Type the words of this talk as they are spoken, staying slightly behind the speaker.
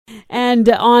And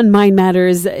on Mind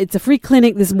Matters, it's a free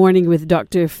clinic this morning with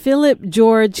Dr. Phillip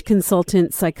George,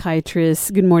 consultant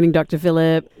psychiatrist. Good morning, Dr.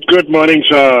 Phillip. Good morning,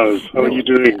 Charles. How are you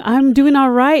doing? I'm doing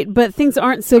all right, but things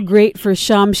aren't so great for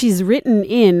Sham. She's written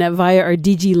in via our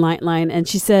DG Lightline, and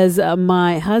she says,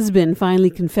 my husband finally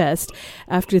confessed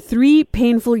after 3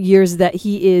 painful years that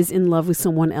he is in love with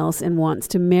someone else and wants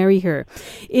to marry her.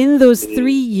 In those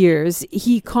 3 years,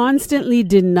 he constantly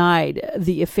denied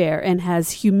the affair and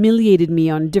has humiliated me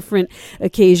on different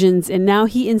occasions, and now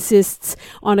he insists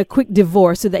on a quick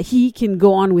divorce so that he can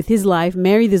go on with his life,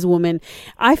 marry this woman.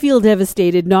 I feel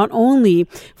devastated, not only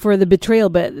for the betrayal,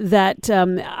 but that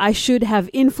I should have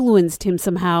influenced him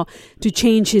somehow to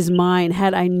change his mind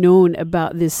had I known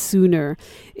about this sooner.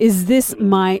 Is this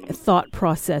my thought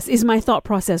process? Is my thought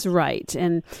process right?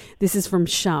 And this is from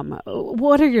Sham.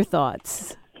 What are your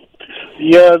thoughts?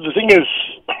 Yeah, the thing is,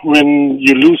 when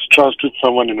you lose trust with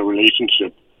someone in a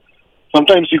relationship,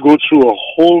 sometimes you go through a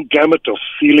whole gamut of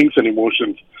feelings and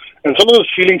emotions. And some of those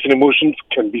feelings and emotions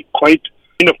can be quite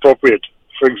inappropriate.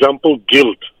 For example,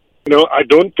 guilt. I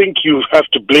don't think you have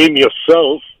to blame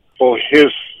yourself for his,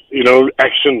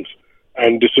 actions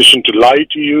and decision to lie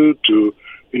to you, to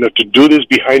do this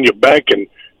behind your back and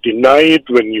deny it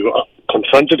when you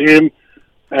confronted him.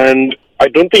 And I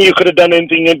don't think you could have done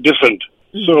anything different.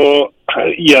 So,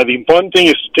 the important thing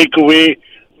is to take away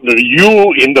the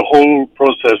you in the whole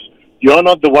process. You're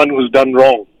not the one who's done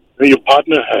wrong. Your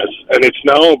partner has. And it's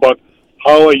now about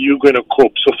how are you going to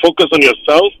cope. So focus on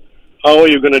yourself. How are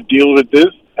you going to deal with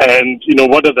this? And,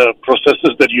 what are the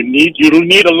processes that you need? You will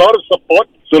need a lot of support.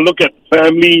 So look at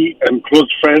family and close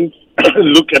friends.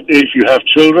 Look at if you have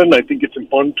children. I think it's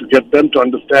important to get them to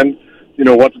understand,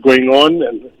 what's going on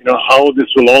and, how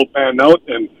this will all pan out,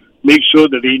 and make sure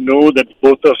that they know that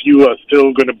both of you are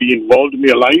still going to be involved in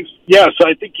their lives. Yeah, so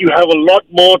I think you have a lot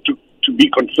more to be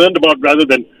concerned about rather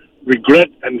than regret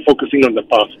and focusing on the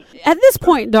past. At this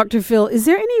point, Dr. Phil, is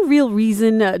there any real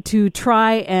reason to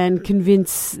try and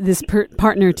convince this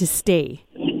partner to stay?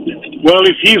 Well,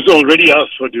 if he's already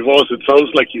asked for divorce, it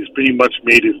sounds like he's pretty much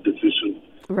made his decision.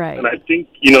 Right. And I think,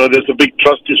 there's a big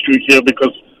trust issue here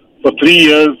because for 3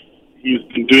 years he's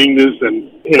been doing this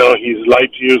and, he's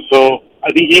lied to you. So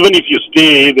I think even if you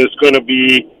stay, there's going to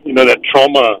be, that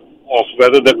trauma of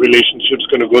whether that relationship's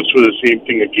going to go through the same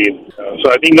thing again. So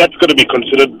I think that's going to be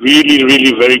considered really,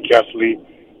 really very carefully.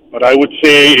 But I would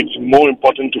say it's more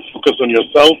important to focus on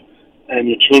yourself and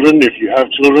your children, if you have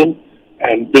children,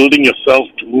 and building yourself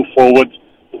to move forward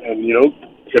and,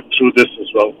 get through this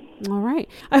as well. All right.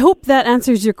 I hope that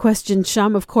answers your question,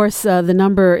 Sham. Of course, the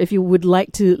number, if you would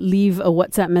like to leave a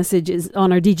WhatsApp message, is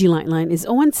on our DG line is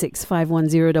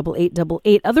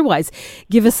 016-510-8888. Otherwise,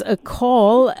 give us a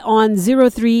call on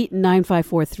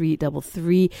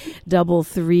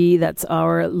 03-9543-3333. That's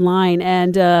our line.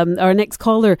 And our next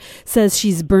caller says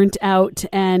she's burnt out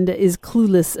and is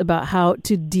clueless about how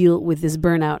to deal with this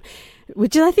burnout,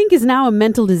 which I think is now a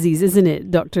mental disease, isn't it,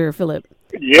 Dr. Phillip?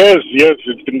 Yes,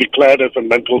 it's been declared as a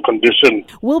mental condition.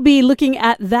 We'll be looking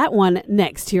at that one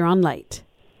next here on Light.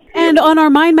 And on our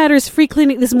Mind Matters free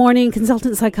clinic this morning,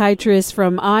 consultant psychiatrist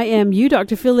from IMU,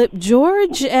 Dr. Phillip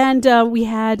George, and we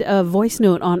had a voice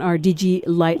note on our DG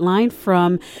Light line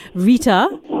from Rita.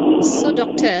 So,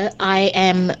 doctor, I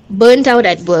am burnt out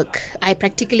at work. I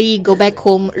practically go back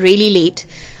home really late.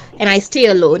 And I stay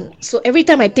alone. So every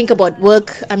time I think about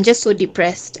work, I'm just so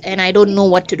depressed and I don't know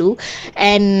what to do.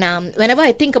 And whenever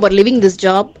I think about leaving this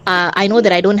job, I know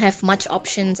that I don't have much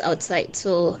options outside.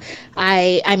 So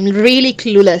I'm really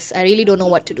clueless. I really don't know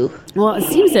what to do. Well, it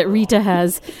seems that Rita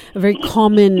has a very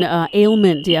common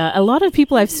ailment. Yeah, a lot of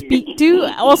people I speak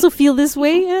to also feel this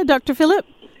way, Dr. Phillip.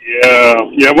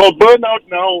 Yeah. Well, burnout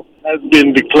now has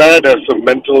been declared as a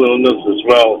mental illness as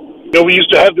well. We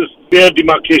used to have this clear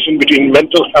demarcation between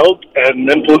mental health and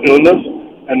mental illness.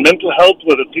 And mental health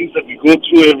were the things that we go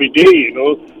through every day,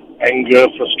 anger,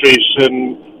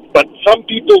 frustration. But some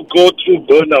people go through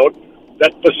burnout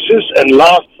that persists and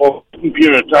lasts for a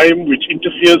period of time, which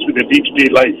interferes with their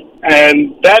day-to-day life.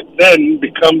 And that then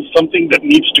becomes something that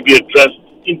needs to be addressed.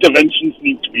 Interventions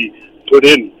need to be put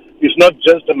in. It's not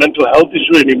just a mental health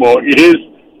issue anymore. It is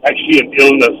actually an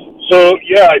illness. So,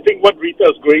 I think what Rita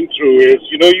is going through is,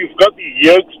 you've got the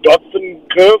Yerkes-Dodson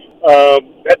curve.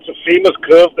 That's a famous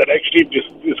curve that actually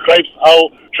describes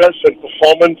how stress and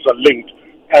performance are linked.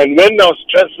 And when our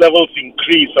stress levels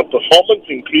increase, our performance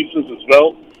increases as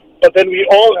well. But then we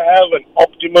all have an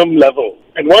optimum level.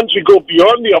 And once we go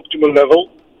beyond the optimal level,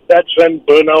 that's when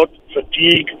burnout,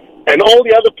 fatigue, and all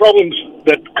the other problems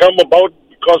that come about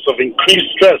because of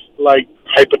increased stress, like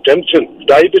hypertension,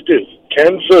 diabetes,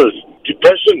 cancers,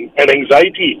 depression, and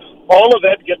anxiety, all of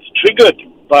that gets triggered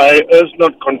by us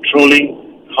not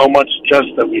controlling how much stress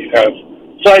that we have.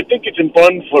 So I think it's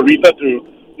important for Rita to,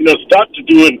 start to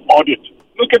do an audit.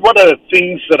 Look at what are the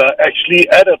things that are actually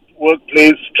at a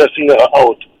workplace stressing her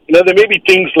out. There may be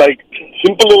things like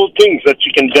simple little things that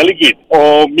she can delegate,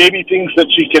 or maybe things that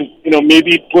she can,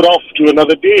 maybe put off to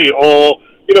another day, or,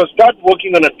 start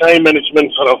working on a time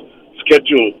management sort of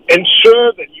schedule.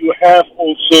 Ensure that you have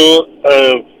also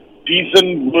a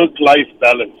decent work-life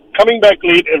balance. Coming back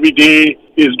late every day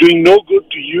is doing no good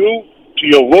to you, to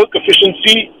your work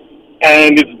efficiency,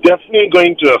 and it's definitely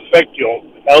going to affect your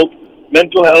health,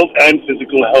 mental health, and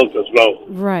physical health as well.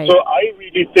 Right. So I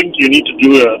really think you need to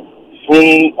do a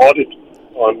full audit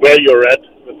on where you're at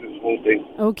with this whole thing.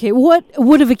 Okay.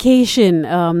 Would a vacation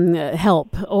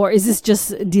help, or is this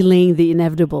just delaying the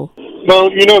inevitable? Well,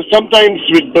 sometimes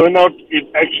with burnout, it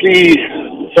actually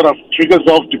sort of triggers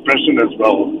off depression as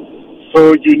well.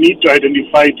 So you need to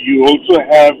identify, do you also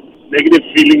have negative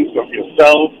feelings of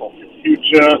yourself, of your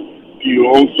future? Do you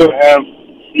also have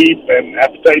sleep and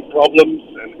appetite problems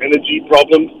and energy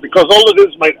problems? Because all of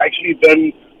this might actually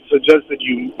then suggest that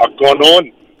you are gone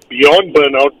on beyond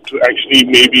burnout to actually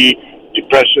maybe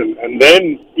depression. And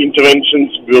then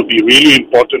interventions will be really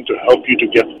important to help you to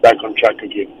get back on track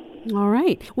again. All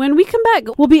right. When we come back,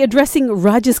 we'll be addressing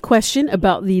Raj's question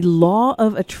about the law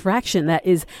of attraction. That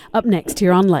is up next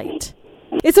here on Light.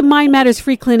 It's a Mind Matters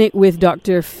free clinic with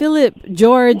Dr. Phillip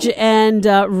George, and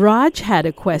Raj had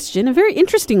a question, a very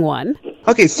interesting one.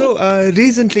 Okay, so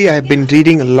recently I've been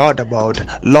reading a lot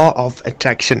about law of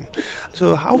attraction.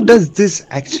 So how does this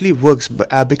actually works?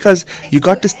 Because you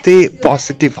got to stay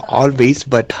positive always,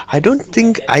 but I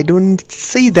don't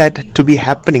see that to be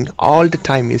happening all the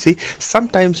time. You see,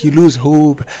 sometimes you lose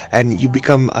hope and you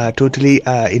become totally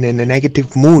in a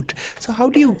negative mood. So how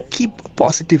do you keep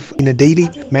positive in a daily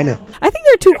manner? I think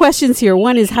there are two questions here.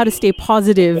 One is how to stay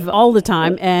positive all the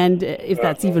time, and if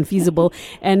that's even feasible.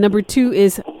 And number two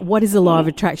is, what is the law of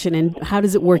attraction, and how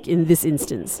does it work in this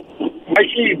instance?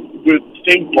 Actually, with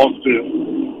staying positive,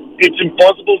 it's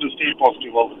impossible to stay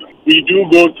positive all the time. We do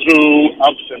go through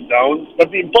ups and downs,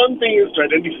 but the important thing is to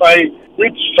identify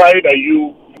which side are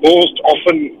you most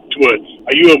often towards.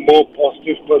 Are you a more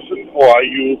positive person, or are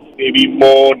you maybe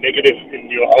more negative in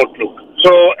your outlook?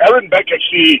 So Aaron Beck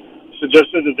actually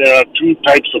suggested that there are two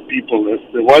types of people. There's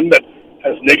the one that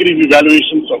has negative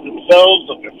evaluations of themselves,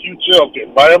 of their future, of the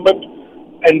environment,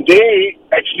 and they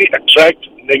actually attract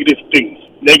negative things,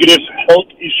 negative health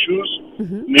issues,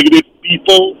 negative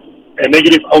people, and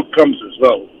negative outcomes as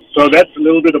well. So that's a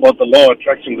little bit about the law of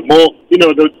attraction. The more,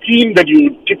 the team that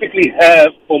you typically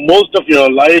have for most of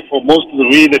your life, or most of the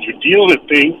way that you deal with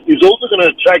things, is also going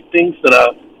to attract things that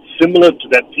are similar to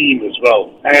that team as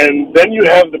well. And then you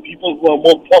have the people who are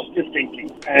more positive thinking,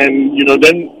 and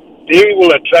then they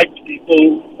will attract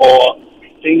people or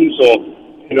things or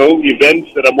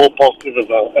events that are more positive as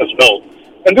well.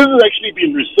 And this has actually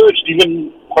been researched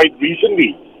even quite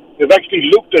recently. They've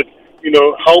actually looked at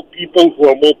how people who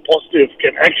are more positive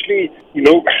can actually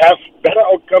have better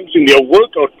outcomes in their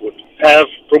work output, have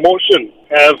promotion,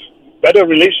 have better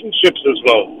relationships as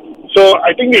well. So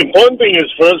I think the important thing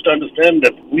is first to understand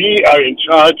that we are in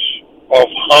charge of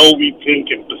how we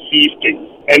think and perceive things.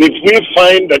 And if we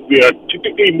find that we are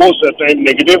typically most of the time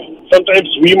negative, sometimes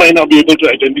we might not be able to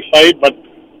identify it, but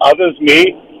others may,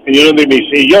 and they may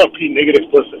say, you're a pretty negative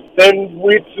person. Then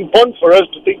it's important for us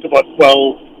to think about,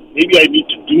 well, maybe I need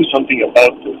to do something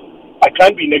about this. I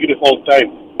can't be negative all the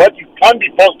time, but you can't be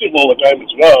positive all the time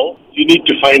as well. You need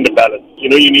to find a balance. You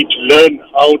need to learn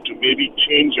how to maybe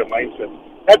change your mindset.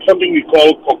 That's something we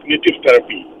call cognitive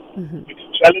therapy. It's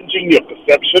challenging your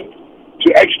perception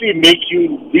to actually make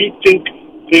you rethink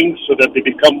things so that they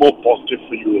become more positive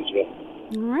for you as well.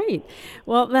 All right.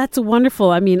 Well, that's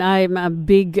wonderful. I mean, I'm a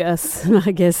big,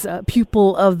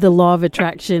 pupil of the law of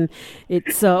attraction.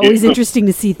 It's always interesting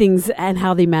to see things and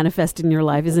how they manifest in your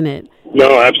life, isn't it?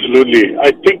 No, absolutely.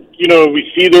 I think,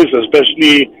 we see this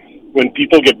especially when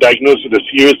people get diagnosed with a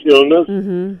serious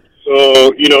illness.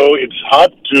 So, it's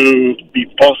hard to be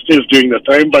positive during that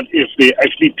time, but if they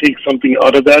actually take something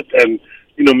out of that and,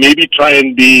 maybe try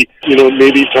and be,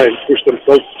 maybe try and push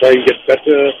themselves to try and get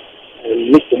better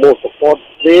and look for more support,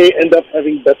 they end up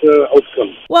having better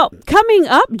outcomes. Well, coming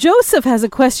up, Joseph has a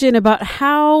question about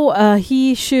how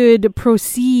he should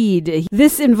proceed.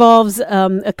 This involves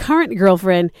a current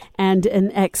girlfriend and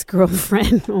an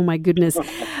ex-girlfriend. Oh, my goodness.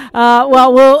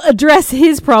 We'll address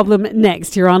his problem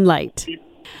next here on Light.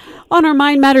 On our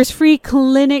Mind Matters free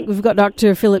clinic, we've got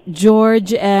Dr. Phillip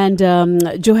George, and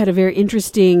Joe had a very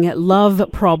interesting love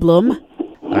problem.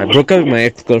 I broke up with my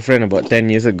ex-girlfriend about 10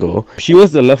 years ago. She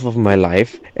was the love of my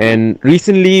life, and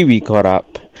recently we caught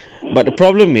up. But the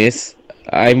problem is,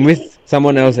 I'm with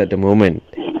someone else at the moment.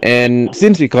 And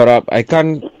since we caught up, I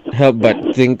can't help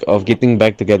but think of getting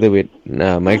back together with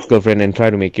my ex-girlfriend and try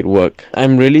to make it work.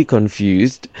 I'm really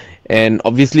confused. And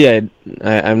obviously,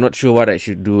 I'm not sure what I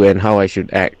should do and how I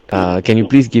should act. Can you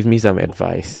please give me some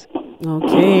advice?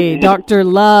 Okay, Dr.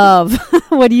 Love,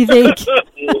 what do you think?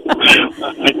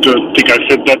 I don't think I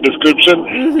fit that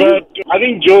description, but I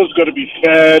think Joe's got to be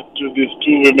fair to these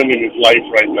two women in his life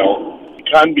right now. He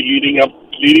can't be leading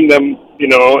them,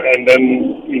 and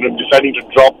then, deciding to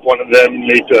drop one of them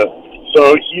later.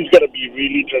 So he's got to be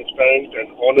really transparent and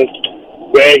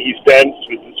honest where he stands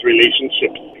with this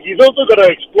relationship. He's also got to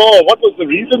explore what was the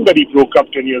reason that he broke up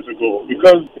 10 years ago,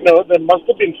 because, there must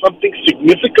have been something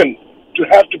significant to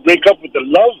have to break up with the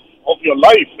love of your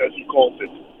life, as he calls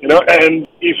it. And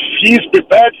if he's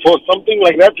prepared for something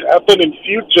like that to happen in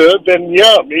future, then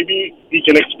maybe he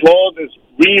can explore this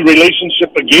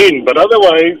relationship again. But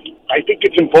otherwise, I think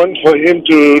it's important for him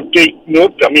to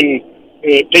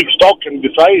take stock and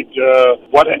decide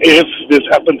what if this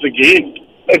happens again.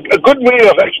 A good way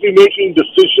of actually making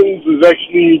decisions is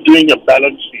actually doing a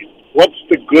balance sheet. What's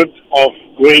the good of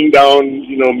going down,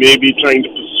 maybe trying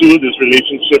to pursue this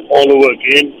relationship all over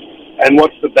again, and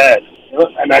what's the bad?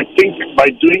 And I think by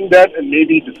doing that and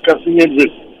maybe discussing it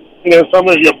with, some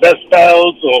of your best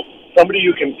pals or somebody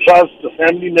you can trust, a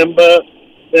family member,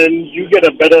 then you get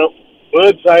a better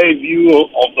bird's eye view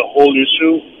of the whole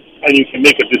issue, and you can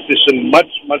make a decision much,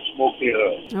 much more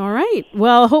clearer. All right.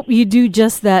 Well, I hope you do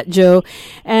just that, Joe.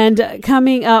 And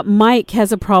coming up, Mike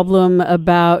has a problem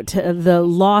about the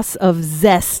loss of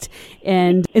zest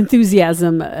and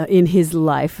enthusiasm in his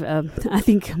life. I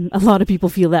think a lot of people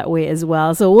feel that way as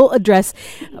well. So we'll address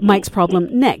Mike's problem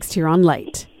next here on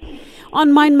Light.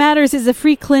 On Mind Matters is a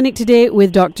free clinic today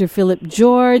with Dr. Phillip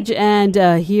George. And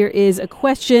here is a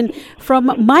question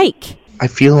from Mike. I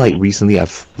feel like recently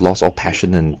I've lost all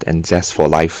passion and zest for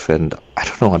life, and I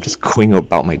don't know, I'm just going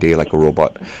about my day like a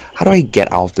robot. How do I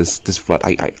get out of this rut?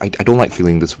 I don't like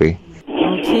feeling this way.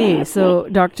 Okay, so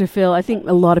Dr. Phil, I think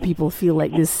a lot of people feel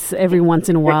like this every once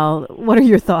in a while. What are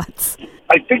your thoughts?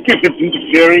 I think if it's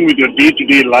interfering with your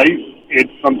day-to-day life,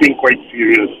 it's something quite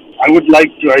serious. I would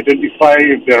like to identify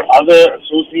if there are other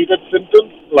associated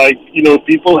symptoms, like,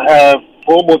 people have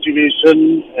poor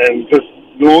motivation and just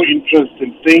no interest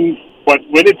in things. But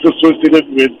when it's associated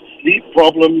with sleep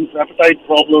problems, appetite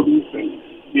problems, and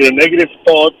negative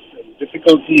thoughts, and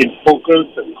difficulty in focus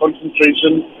and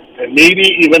concentration, and maybe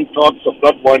even thoughts of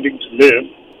not wanting to live,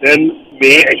 then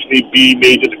may actually be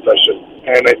major depression.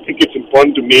 And I think it's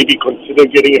important to maybe consider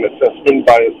getting an assessment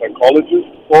by a psychologist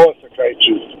or a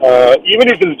psychiatrist. Even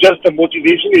if it's just a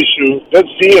motivation issue, just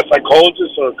seeing a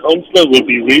psychologist or a counselor will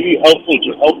be really helpful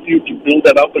to help you to build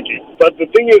that up again. But the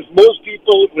thing is, most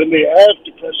people, when they have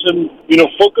depression,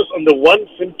 focus on the one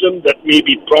symptom that may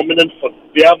be prominent for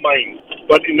their mind.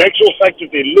 But in actual fact, if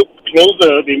they look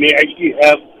closer, they may actually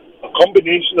have a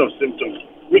combination of symptoms,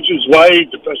 which is why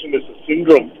depression is a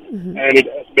syndrome, and it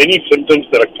has many symptoms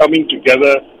that are coming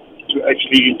together to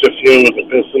actually interfere with a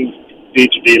person's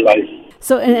day-to-day life.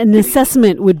 So an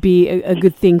assessment would be a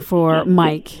good thing for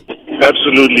Mike.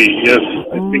 Absolutely, yes.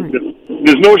 I think that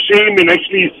there's no shame in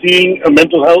actually seeing a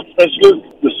mental health specialist.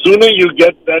 The sooner you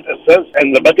get that assessed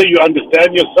and the better you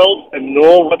understand yourself and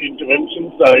know what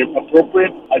interventions are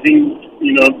appropriate, I think,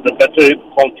 the better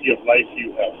quality of life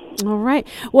you have. All right.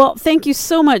 Well, thank you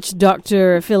so much,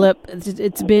 Dr. Phillip.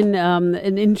 It's been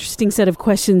an interesting set of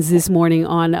questions this morning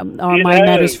on our Mind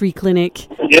Matters Free Clinic.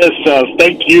 Yes,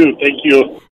 thank you.